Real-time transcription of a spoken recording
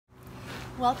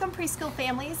Welcome preschool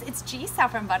families, it's Gisa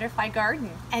from Butterfly Garden,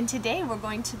 and today we're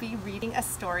going to be reading a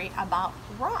story about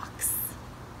rocks.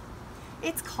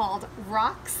 It's called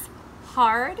Rocks,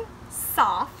 Hard,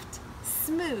 Soft,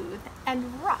 Smooth,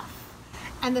 and Rough.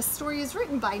 And the story is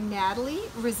written by Natalie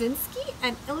Rosinsky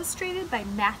and illustrated by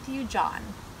Matthew John.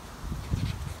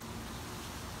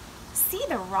 See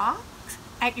the rock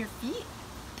at your feet?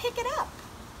 Pick it up.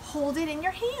 Hold it in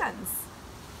your hands.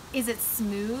 Is it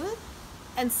smooth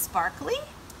and sparkly?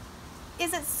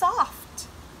 Is it soft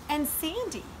and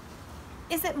sandy?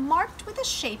 Is it marked with the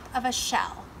shape of a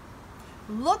shell?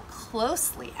 Look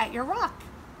closely at your rock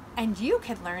and you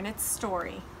can learn its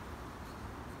story.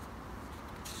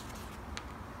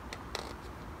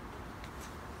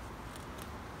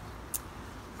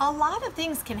 A lot of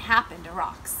things can happen to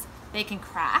rocks. They can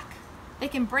crack, they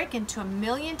can break into a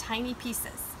million tiny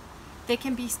pieces. They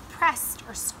can be pressed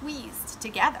or squeezed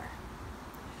together.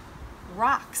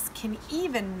 Rocks can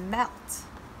even melt.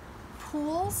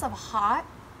 Pools of hot,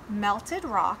 melted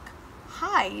rock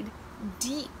hide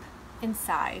deep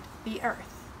inside the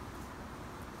earth.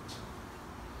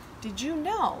 Did you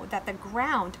know that the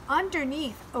ground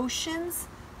underneath oceans,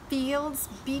 fields,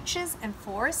 beaches, and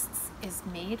forests is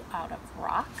made out of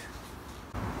rock?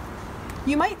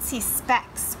 You might see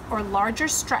specks or larger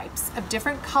stripes of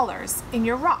different colors in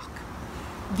your rock.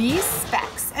 These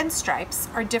specks and stripes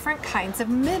are different kinds of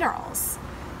minerals.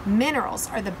 Minerals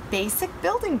are the basic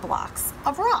building blocks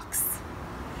of rocks.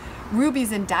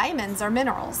 Rubies and diamonds are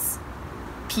minerals.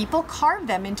 People carve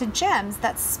them into gems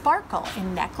that sparkle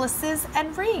in necklaces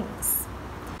and rings.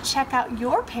 Check out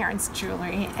your parents'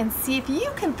 jewelry and see if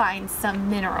you can find some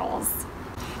minerals.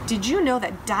 Did you know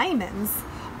that diamonds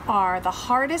are the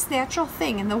hardest natural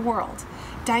thing in the world?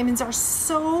 Diamonds are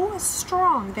so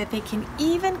strong that they can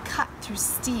even cut through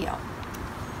steel.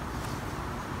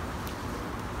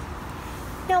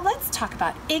 Now let's talk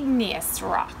about igneous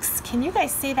rocks. Can you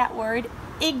guys say that word?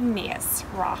 Igneous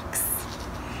rocks.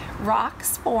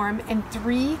 Rocks form in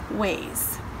three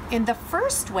ways. In the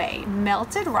first way,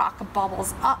 melted rock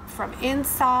bubbles up from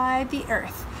inside the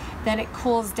earth. Then it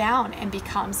cools down and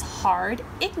becomes hard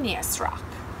igneous rock.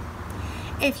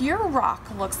 If your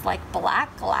rock looks like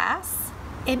black glass,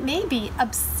 it may be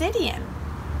obsidian.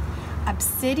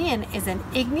 Obsidian is an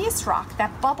igneous rock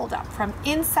that bubbled up from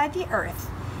inside the earth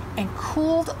and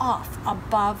cooled off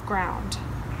above ground.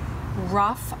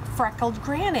 Rough, freckled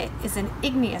granite is an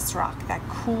igneous rock that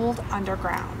cooled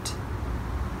underground.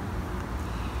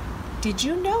 Did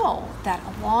you know that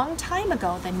a long time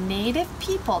ago, the native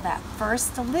people that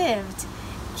first lived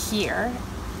here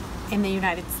in the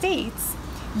United States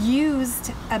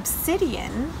used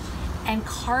obsidian and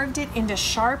carved it into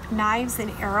sharp knives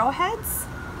and arrowheads?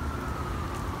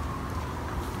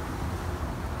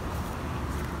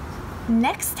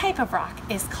 Next type of rock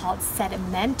is called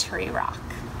sedimentary rock.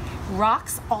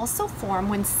 Rocks also form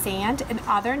when sand and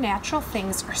other natural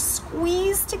things are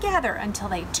squeezed together until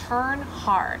they turn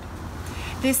hard.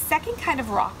 This second kind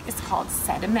of rock is called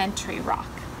sedimentary rock.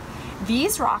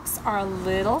 These rocks are a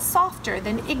little softer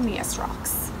than igneous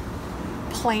rocks.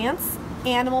 Plants,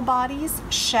 animal bodies,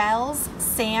 shells,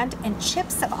 sand, and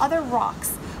chips of other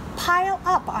rocks pile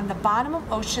up on the bottom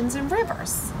of oceans and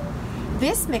rivers.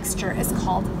 This mixture is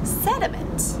called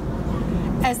sediment.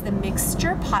 As the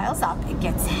mixture piles up, it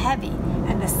gets heavy,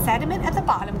 and the sediment at the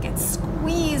bottom gets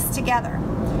squeezed together.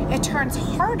 It turns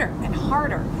harder and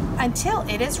harder until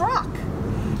it is rock.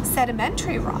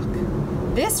 Sedimentary rock.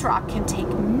 This rock can take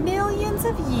millions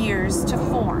of years to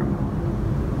form.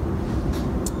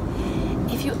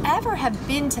 If you ever have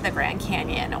been to the Grand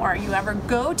Canyon or you ever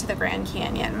go to the Grand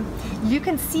Canyon, you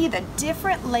can see the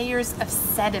different layers of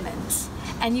sediment.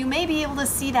 And you may be able to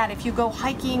see that if you go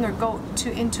hiking or go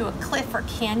into a cliff or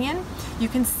canyon, you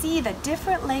can see the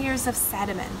different layers of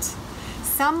sediment.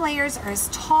 Some layers are as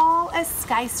tall as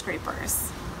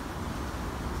skyscrapers.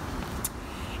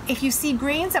 If you see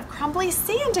grains of crumbly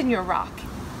sand in your rock,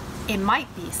 it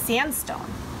might be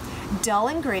sandstone. Dull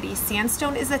and gritty,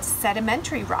 sandstone is a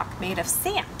sedimentary rock made of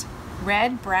sand,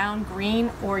 red, brown,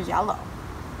 green, or yellow.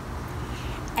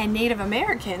 And Native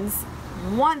Americans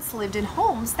once lived in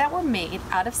homes that were made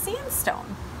out of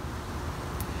sandstone.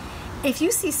 If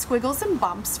you see squiggles and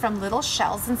bumps from little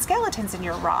shells and skeletons in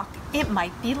your rock, it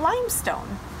might be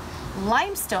limestone.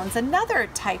 Limestone's another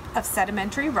type of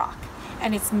sedimentary rock,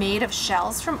 and it's made of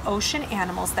shells from ocean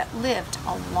animals that lived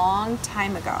a long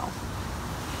time ago.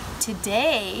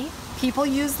 Today, people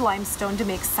use limestone to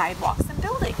make sidewalks and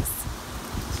buildings.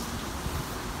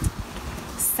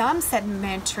 Some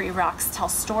sedimentary rocks tell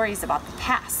stories about the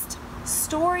past,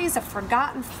 stories of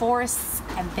forgotten forests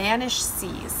and vanished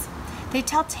seas. They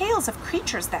tell tales of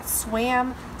creatures that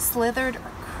swam, slithered,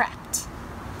 or crept.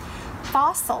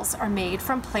 Fossils are made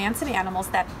from plants and animals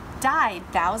that died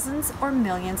thousands or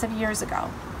millions of years ago.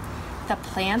 The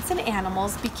plants and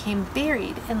animals became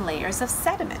buried in layers of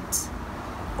sediment.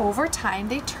 Over time,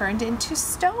 they turned into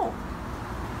stone.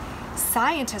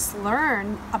 Scientists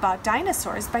learn about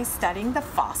dinosaurs by studying the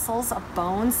fossils of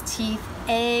bones, teeth,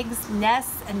 eggs,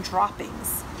 nests, and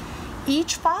droppings.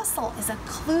 Each fossil is a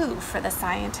clue for the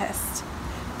scientist.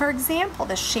 For example,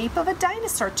 the shape of a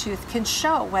dinosaur tooth can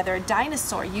show whether a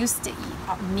dinosaur used to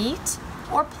eat meat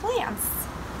or plants.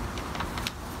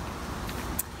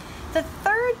 The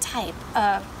third type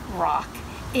of rock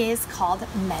is called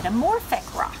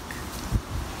metamorphic rock.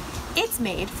 It's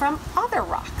made from other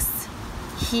rocks.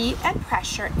 Heat and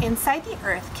pressure inside the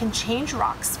earth can change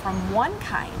rocks from one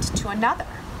kind to another.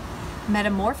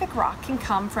 Metamorphic rock can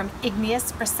come from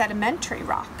igneous or sedimentary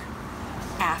rock.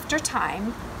 After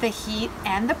time, the heat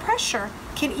and the pressure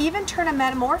can even turn a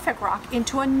metamorphic rock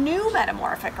into a new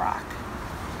metamorphic rock.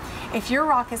 If your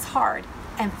rock is hard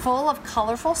and full of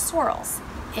colorful swirls,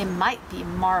 it might be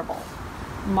marble.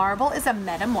 Marble is a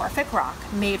metamorphic rock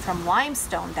made from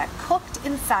limestone that cooked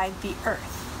inside the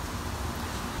earth.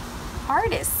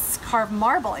 Artists carve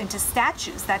marble into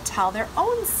statues that tell their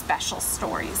own special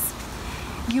stories.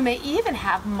 You may even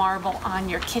have marble on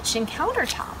your kitchen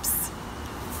countertops.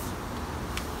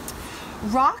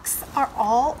 Rocks are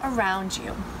all around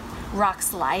you.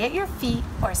 Rocks lie at your feet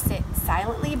or sit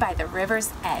silently by the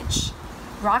river's edge.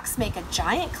 Rocks make a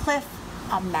giant cliff,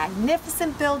 a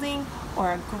magnificent building,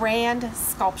 or a grand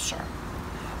sculpture.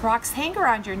 Rocks hang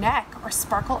around your neck or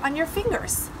sparkle on your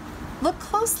fingers. Look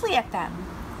closely at them.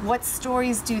 What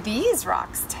stories do these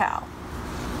rocks tell?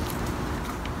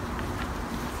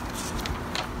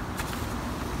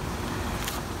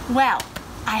 Well,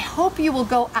 I hope you will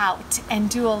go out and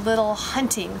do a little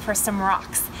hunting for some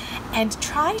rocks and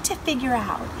try to figure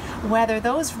out whether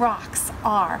those rocks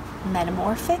are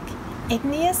metamorphic,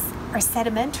 igneous, or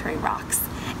sedimentary rocks.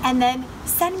 And then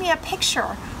send me a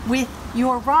picture with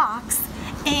your rocks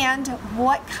and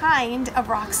what kind of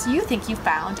rocks you think you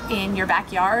found in your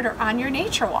backyard or on your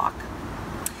nature walk.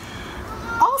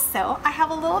 Also, I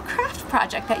have a little craft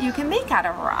project that you can make out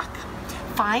of a rock.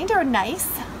 Find a nice,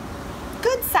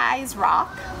 good size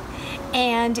rock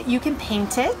and you can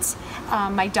paint it.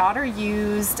 My daughter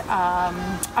used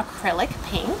acrylic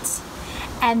paint.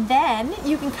 And then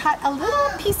you can cut a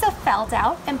little piece of felt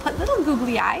out and put little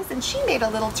googly eyes, and she made a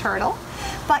little turtle.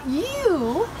 But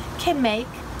you can make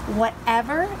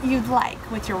whatever you'd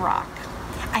like with your rock.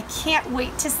 I can't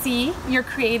wait to see your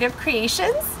creative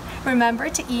creations. Remember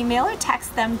to email or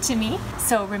text them to me.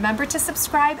 So remember to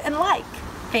subscribe and like.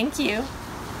 Thank you.